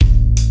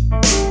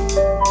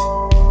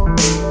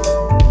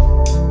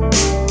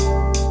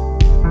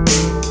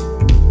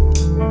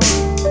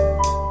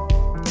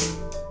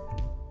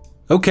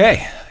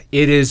Okay,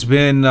 it has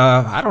been,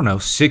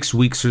 6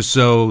 weeks or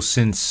so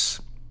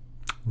since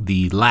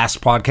the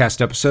last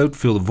podcast episode,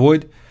 Fill the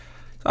Void.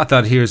 I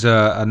thought here's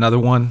another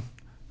one,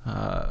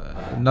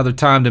 another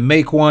time to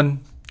make one.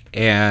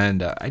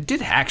 And I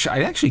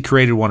actually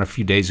created one a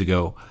few days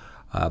ago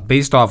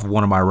based off of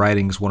one of my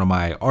writings, one of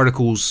my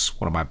articles,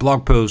 one of my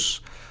blog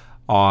posts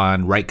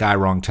on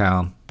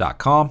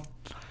rightguywrongtown.com.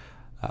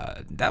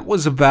 That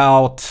was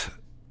about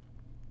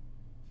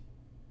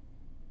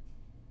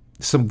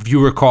some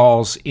viewer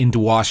calls into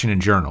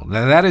Washington Journal.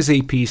 Now, that is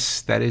a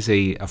piece, that is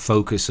a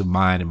focus of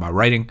mine in my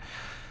writing,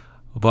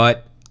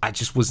 but I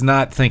just was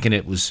not thinking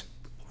it was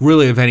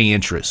really of any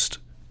interest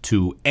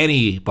to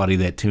anybody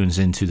that tunes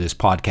into this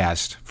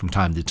podcast from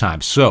time to time.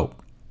 So,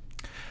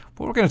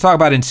 what we're going to talk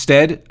about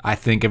instead, I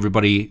think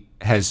everybody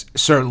has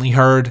certainly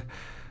heard,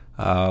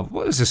 what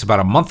was this,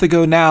 about a month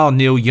ago now,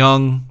 Neil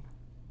Young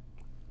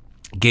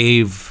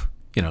gave,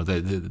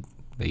 the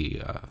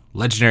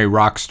legendary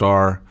rock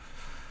star,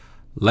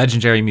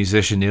 legendary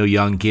musician Neil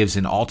Young gives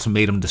an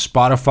ultimatum to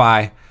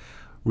Spotify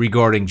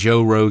regarding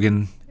Joe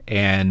Rogan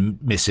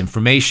and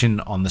misinformation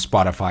on the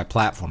Spotify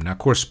platform. Now, of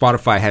course,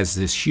 Spotify has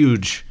this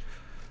huge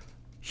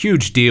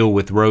deal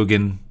with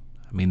Rogan.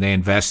 I mean, they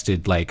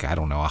invested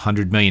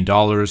 $100 million,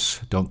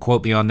 don't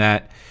quote me on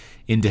that,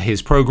 into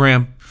his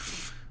program.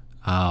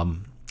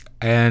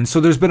 And so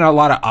there's been a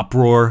lot of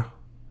uproar.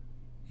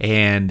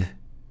 And,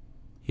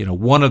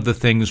 one of the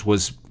things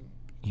was,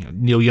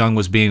 Neil Young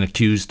was being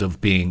accused of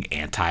being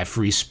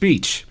anti-free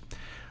speech.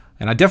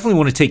 And I definitely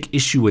want to take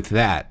issue with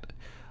that.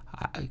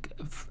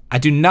 I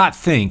do not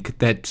think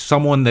that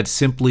someone that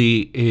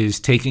simply is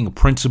taking a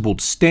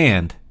principled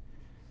stand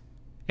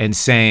and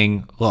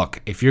saying,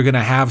 look, if you're going to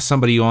have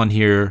somebody on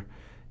here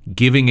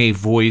giving a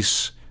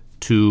voice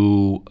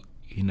to,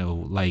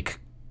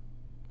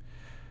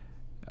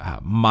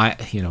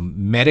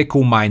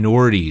 medical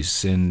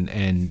minorities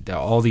and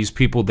all these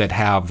people that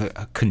have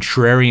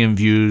contrarian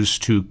views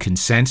to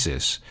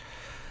consensus.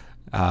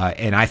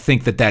 And I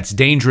think that that's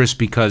dangerous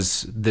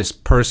because this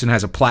person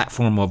has a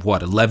platform of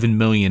 11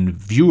 million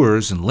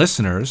viewers and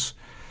listeners,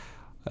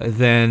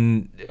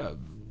 then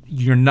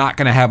you're not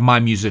going to have my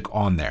music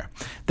on there.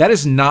 That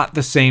is not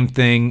the same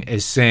thing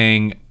as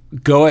saying,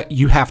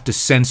 you have to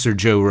censor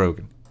Joe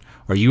Rogan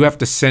or you have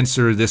to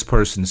censor this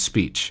person's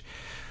speech.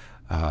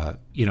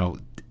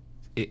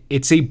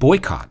 It's a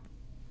boycott.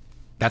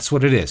 That's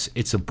what it is.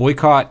 It's a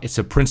boycott. It's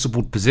a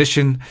principled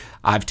position.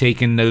 I've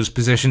taken those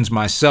positions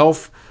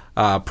myself,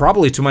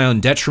 probably to my own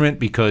detriment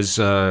because,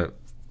 what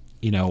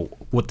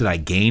did I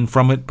gain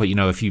from it? But,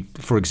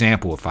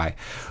 if I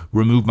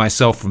remove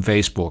myself from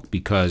Facebook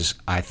because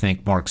I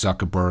think Mark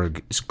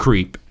Zuckerberg is a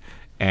creep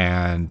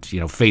and,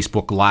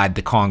 Facebook lied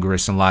to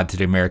Congress and lied to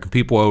the American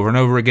people over and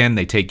over again.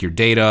 They take your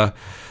data.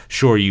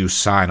 Sure, you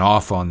sign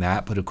off on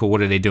that. But, of course,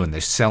 what are they doing?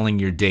 They're selling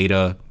your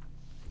data.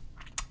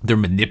 They're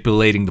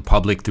manipulating the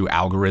public through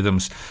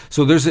algorithms.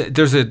 So there's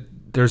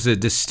a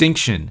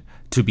distinction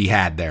to be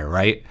had there,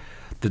 right?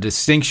 The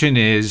distinction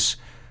is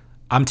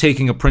I'm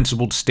taking a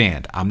principled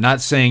stand. I'm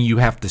not saying you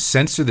have to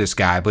censor this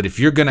guy, but if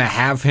you're going to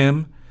have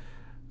him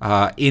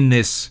in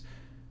this,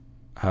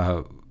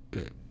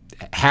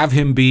 have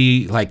him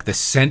be like the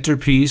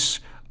centerpiece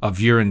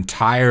of your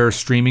entire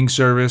streaming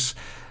service,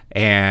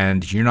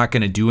 and you're not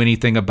going to do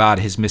anything about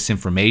his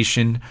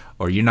misinformation,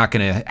 or you're not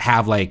going to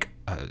have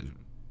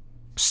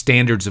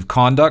standards of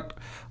conduct,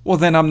 well,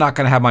 then I'm not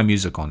going to have my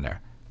music on there.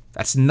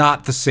 That's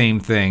not the same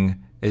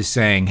thing as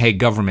saying, hey,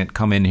 government,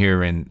 come in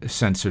here and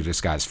censor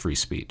this guy's free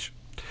speech.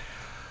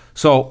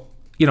 So,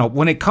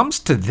 when it comes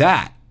to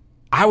that,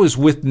 I was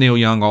with Neil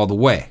Young all the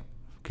way,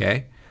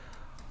 okay?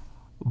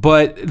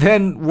 But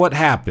then what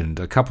happened?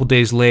 A couple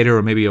days later,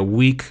 or maybe a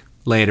week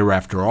later,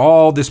 after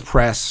all this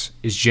press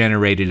is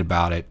generated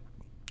about it,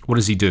 what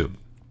does he do?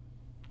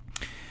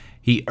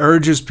 He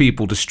urges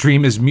people to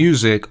stream his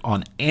music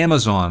on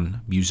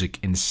Amazon Music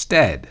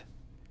instead.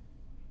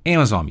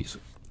 Amazon Music.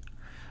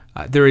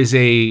 There is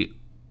a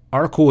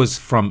article is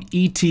from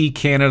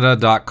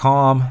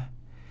etcanada.com.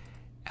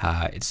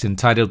 It's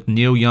entitled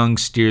Neil Young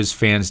Steers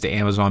Fans to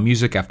Amazon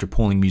Music After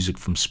Pulling Music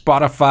from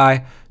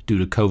Spotify Due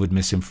to COVID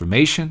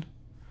Misinformation.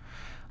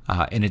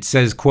 And it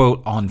says,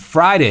 quote, on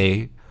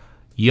Friday,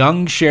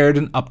 Young shared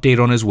an update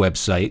on his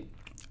website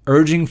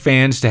urging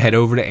fans to head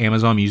over to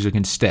Amazon Music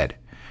instead,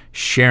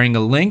 sharing a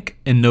link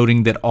and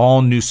noting that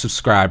all new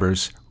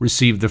subscribers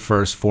receive the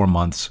first 4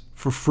 months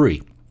for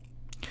free.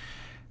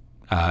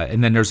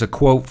 And then there's a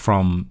quote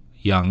from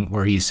Young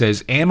where he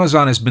says,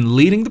 Amazon has been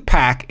leading the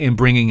pack in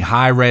bringing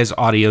high-res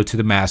audio to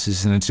the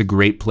masses, and it's a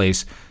great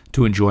place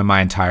to enjoy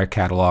my entire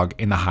catalog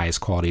in the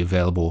highest quality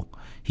available,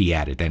 he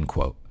added, end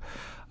quote.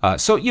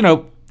 So,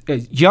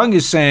 Young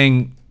is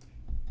saying,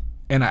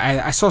 and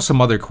I saw some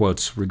other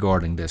quotes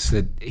regarding this,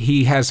 that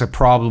he has a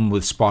problem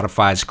with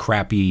Spotify's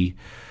crappy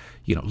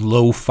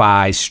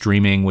lo-fi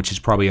streaming, which is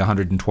probably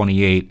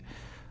 128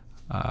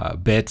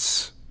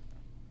 bits,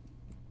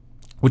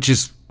 which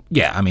is,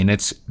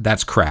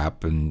 that's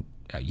crap. And,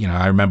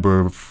 I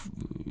remember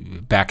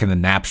back in the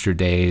Napster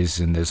days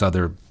and there's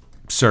other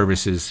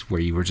services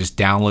where you were just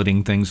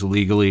downloading things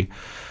illegally.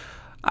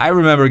 I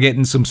remember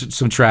getting some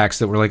tracks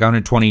that were like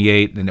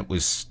 128 and it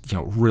was,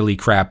 really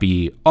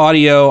crappy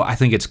audio. I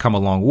think it's come a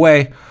long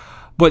way.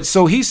 But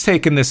so he's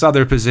taken this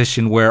other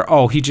position where,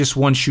 he just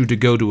wants you to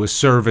go to a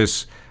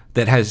service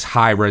that has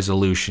high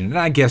resolution. And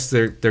I guess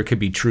there could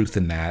be truth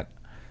in that.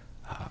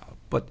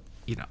 But,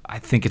 I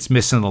think it's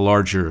missing the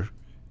larger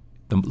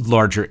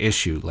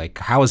issue. Like,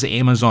 how is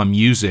Amazon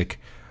Music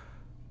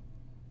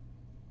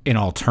an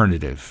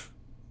alternative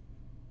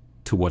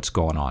to what's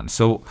going on?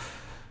 So,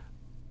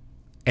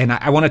 and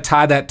I want to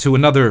tie that to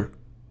another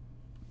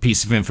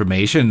piece of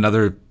information,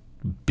 another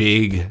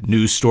big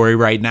news story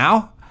right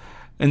now,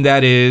 and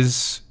that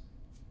is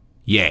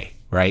Ye,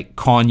 right?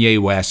 Kanye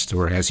West,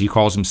 or as he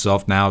calls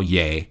himself now,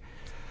 Ye.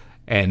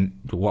 And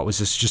what was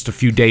this? Just a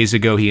few days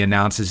ago, he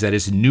announces that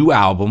his new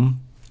album,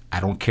 I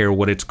don't care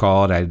what it's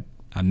called, I'm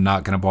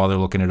not going to bother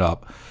looking it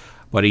up,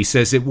 but he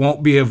says it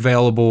won't be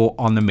available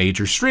on the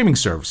major streaming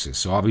services.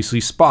 So obviously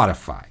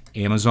Spotify,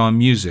 Amazon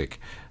Music,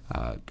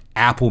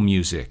 Apple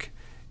Music,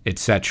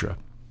 etc.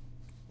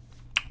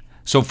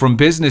 So from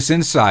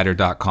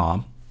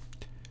BusinessInsider.com,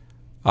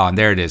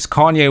 there it is,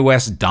 Kanye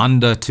West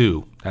Donda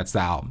 2. That's the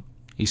album.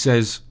 He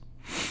says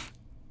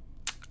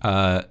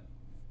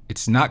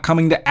it's not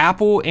coming to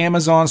Apple,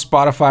 Amazon,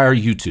 Spotify, or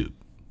YouTube,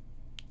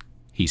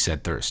 he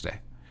said Thursday.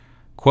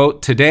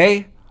 Quote,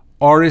 today,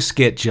 artists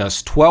get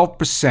just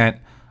 12%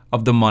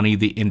 of the money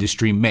the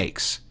industry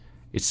makes.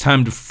 It's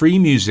time to free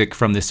music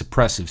from this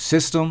oppressive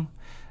system.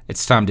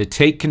 It's time to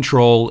take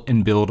control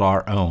and build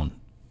our own.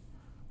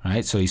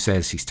 Right? So he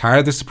says he's tired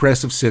of this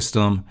oppressive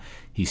system.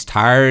 He's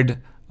tired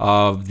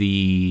of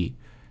the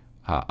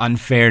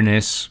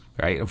unfairness,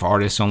 right, of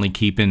artists only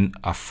keeping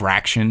a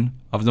fraction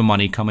of the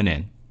money coming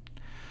in.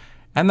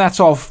 And that's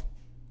all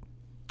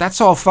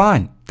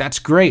fine. That's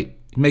great.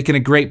 He's making a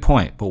great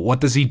point. But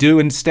what does he do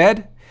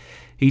instead?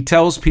 He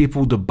tells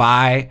people to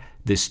buy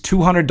this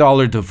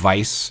 $200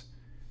 device,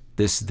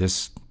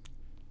 this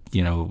I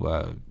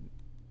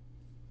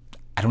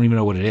don't even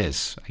know what it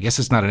is. I guess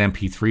it's not an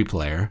MP3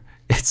 player.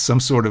 It's some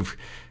sort of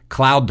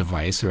cloud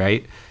device,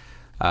 right?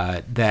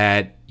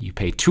 That you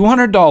pay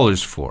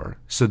 $200 for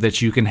so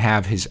that you can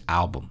have his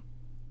album.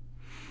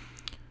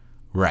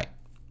 Right.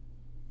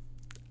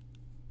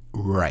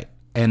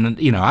 And,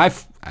 I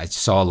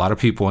saw a lot of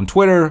people on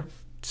Twitter,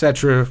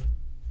 etc.,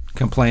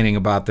 complaining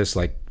about this,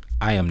 like,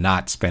 I am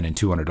not spending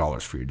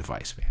 $200 for your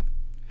device,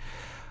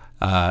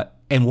 man.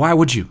 And why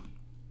would you?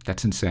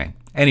 That's insane.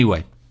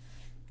 Anyway,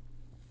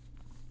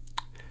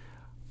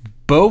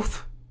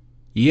 both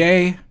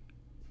Ye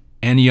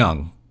and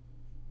Young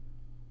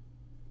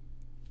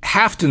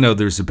have to know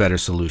there's a better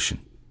solution.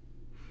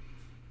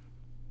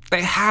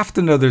 They have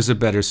to know there's a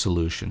better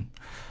solution.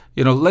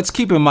 Let's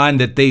keep in mind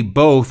that they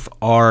both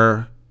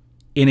are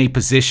in a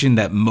position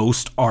that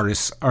most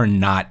artists are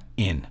not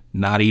in,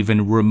 not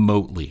even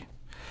remotely.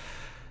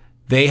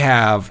 They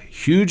have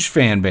huge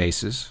fan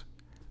bases.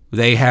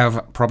 They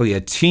have probably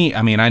a team.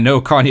 I mean, I know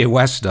Kanye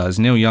West does.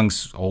 Neil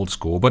Young's old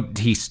school, but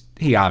he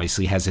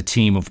obviously has a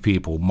team of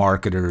people,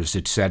 marketers,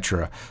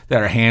 etc.,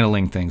 that are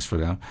handling things for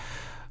them.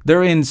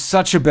 They're in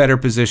such a better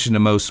position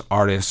than most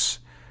artists.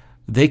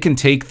 They can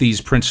take these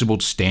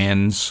principled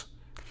stands.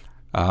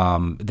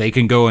 They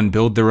can go and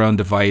build their own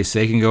device.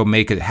 They can go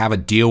have a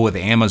deal with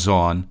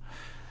Amazon.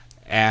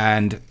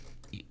 And,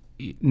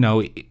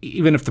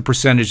 even if the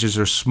percentages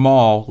are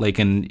small, like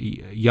in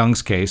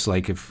Young's case,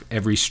 like if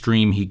every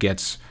stream he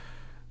gets,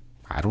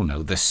 I don't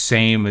know, the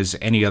same as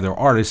any other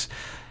artist,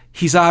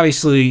 he's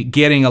obviously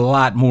getting a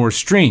lot more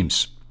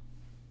streams.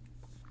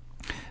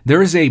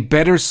 There is a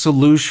better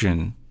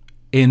solution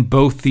in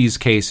both these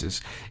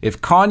cases. If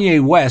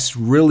Kanye West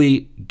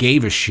really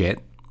gave a shit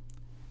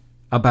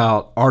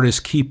about artists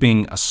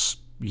keeping a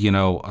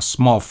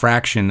small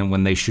fraction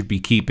when they should be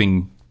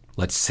keeping,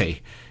 let's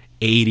say,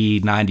 80,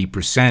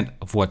 90%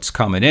 of what's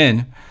coming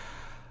in,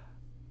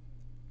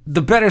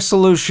 the better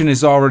solution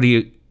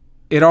already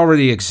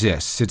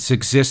exists. It's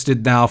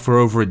existed now for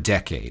over a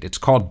decade. It's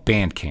called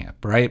Bandcamp,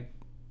 right?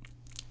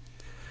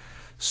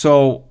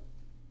 So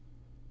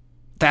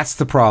that's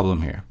the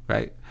problem here,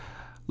 right?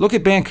 Look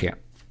at Bandcamp.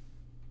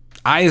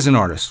 I, as an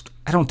artist,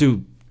 I don't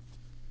do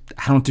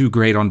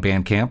great on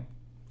Bandcamp.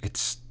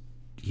 It's,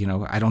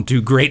 I don't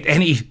do great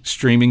any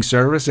streaming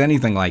service,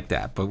 anything like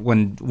that. But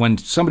when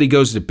somebody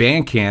goes to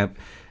Bandcamp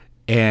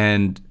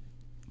and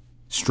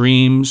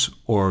streams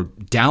or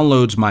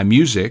downloads my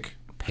music,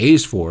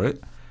 pays for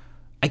it,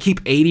 I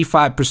keep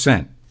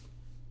 85%.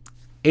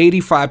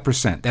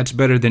 85%. That's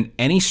better than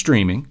any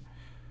streaming,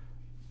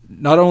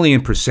 not only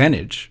in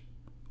percentage,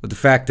 but the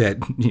fact that,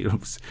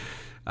 because,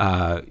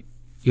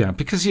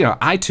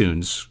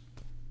 iTunes,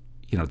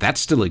 that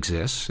still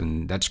exists,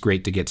 and that's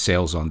great to get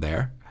sales on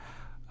there.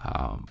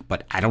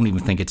 But I don't even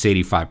think it's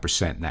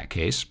 85% in that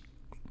case.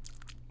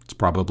 It's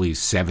probably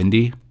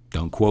 70.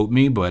 Don't quote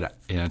me, but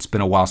it's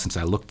been a while since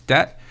I looked at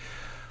that.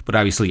 But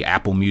obviously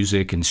Apple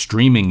Music and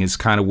streaming is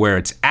kind of where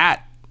it's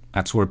at.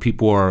 That's where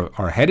people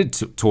are headed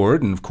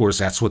toward. And of course,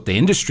 that's what the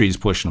industry is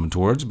pushing them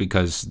towards,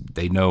 because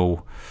they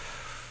know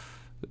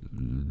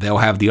they'll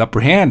have the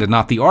upper hand and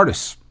not the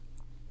artists.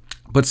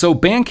 But so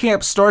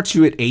Bandcamp starts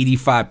you at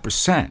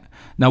 85%.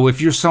 Now,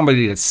 if you're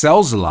somebody that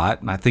sells a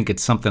lot, and I think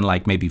it's something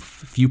like maybe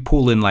if you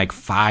pull in like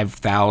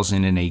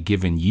 5,000 in a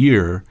given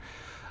year,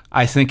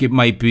 I think it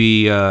might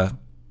be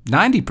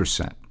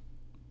 90%.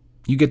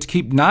 You get to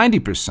keep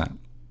 90%.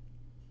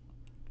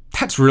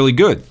 That's really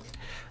good.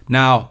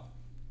 Now,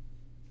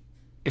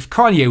 if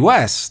Kanye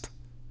West,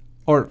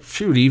 or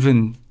shoot,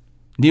 even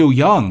Neil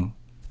Young,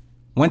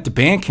 went to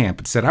Bandcamp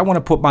and said, I want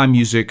to put my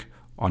music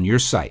on your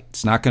site.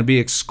 It's not going to be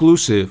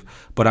exclusive,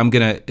 but I'm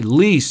going to at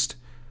least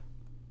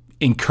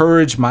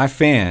encourage my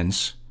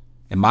fans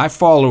and my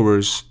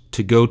followers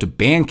to go to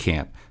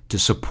Bandcamp to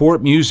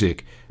support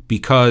music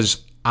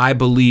because I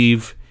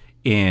believe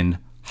in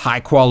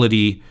high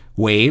quality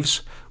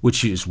waves,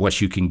 which is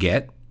what you can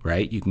get,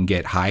 right? You can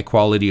get high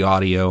quality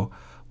audio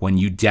when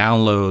you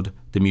download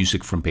the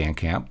music from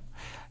Bandcamp.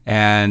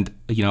 And,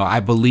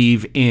 I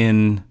believe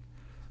in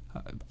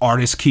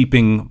artists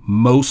keeping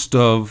most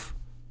of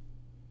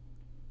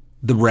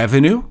the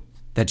revenue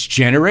that's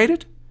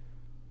generated.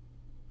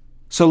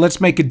 So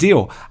let's make a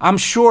deal. I'm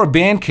sure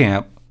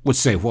Bandcamp would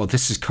say, well,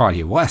 this is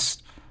Kanye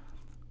West.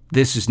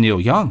 This is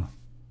Neil Young.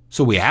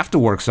 So we have to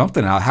work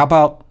something out. How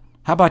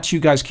about you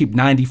guys keep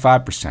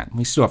 95%?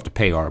 We still have to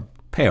pay our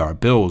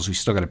bills. We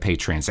still got to pay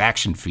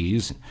transaction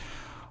fees,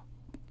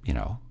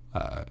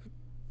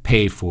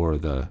 pay for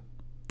the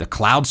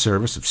cloud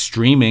service of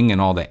streaming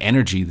and all the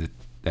energy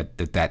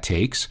that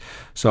takes.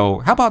 So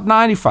how about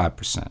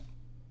 95%?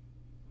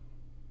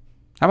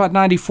 How about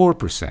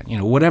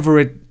 94%? Whatever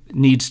it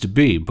needs to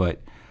be,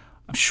 but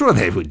I'm sure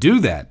they would do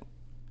that.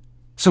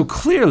 So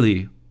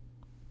clearly,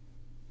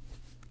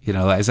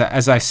 as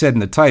I said in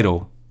the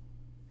title,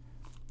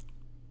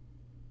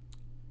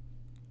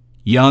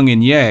 Young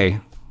and Ye,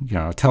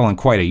 telling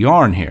quite a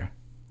yarn here.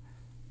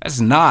 That's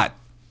not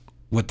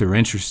what they're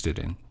interested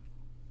in.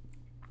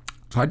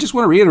 So I just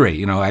want to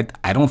reiterate,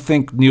 I don't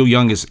think Neil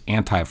Young is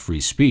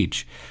anti-free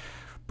speech,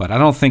 but I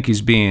don't think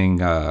he's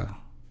being, I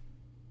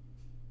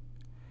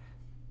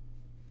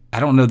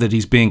don't know that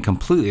he's being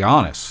completely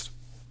honest.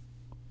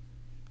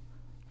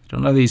 I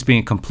don't know that he's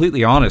being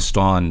completely honest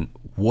on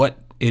what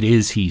it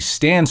is he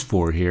stands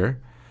for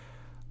here.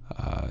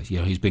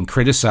 He's been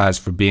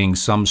criticized for being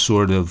some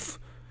sort of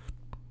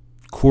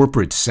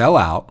corporate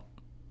sellout.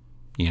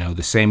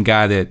 The same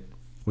guy that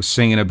was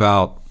singing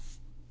about,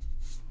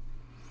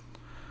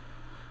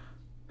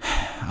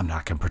 I'm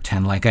not going to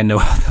pretend like I know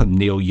the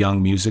Neil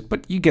Young music,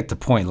 but you get the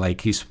point.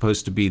 Like, he's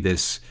supposed to be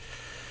this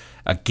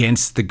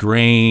against the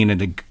grain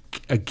and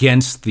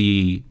against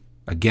the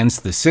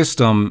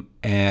system,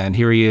 and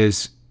here he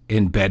is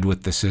in bed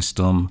with the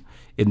system,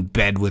 in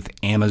bed with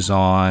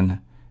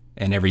Amazon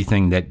and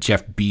everything that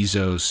Jeff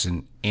Bezos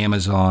and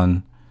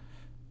Amazon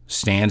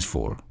stands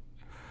for.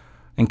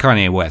 And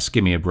Kanye West,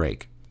 give me a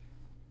break.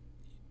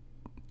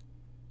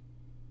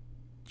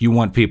 You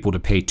want people to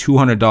pay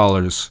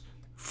 $200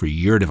 for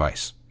your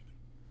device.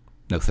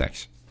 No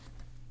thanks.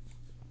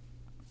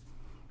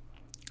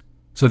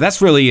 So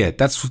that's really it.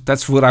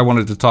 That's what I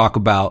wanted to talk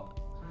about.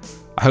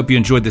 I hope you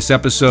enjoyed this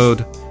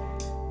episode.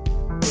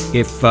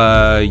 If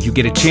you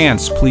get a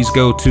chance, please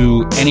go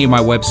to any of my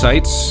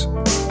websites.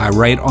 I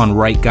write on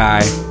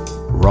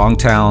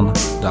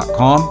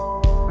rightguywrongtown.com.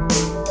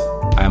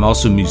 I am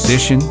also a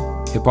musician,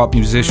 hip-hop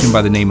musician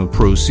by the name of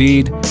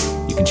Proceed.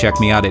 You can check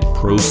me out at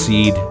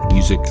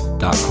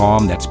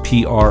proceedmusic.com. That's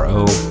PROSEED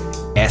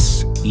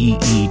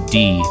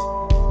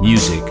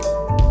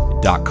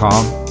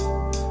music.com.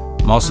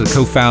 I'm also the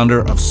co-founder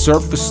of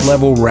Surface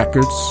Level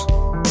Records.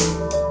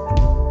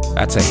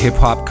 That's a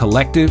hip-hop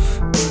collective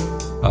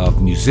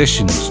of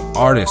musicians,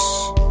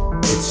 artists,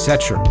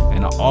 etc.,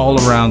 and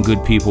all-around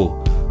good people.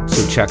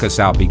 So check us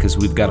out because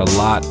we've got a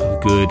lot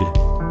of good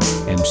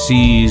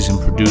MCs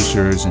and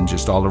producers and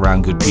just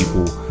all-around good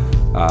people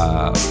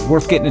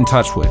worth getting in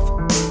touch with,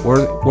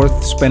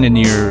 worth spending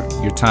your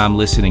time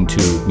listening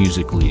to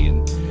musically,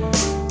 and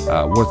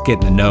worth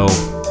getting to know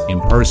in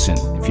person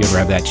if you ever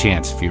have that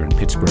chance, if you're in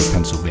Pittsburgh,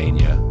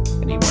 Pennsylvania,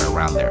 anywhere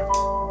around there.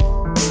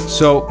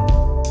 So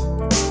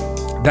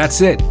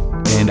that's it,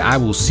 and I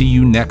will see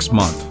you next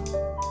month.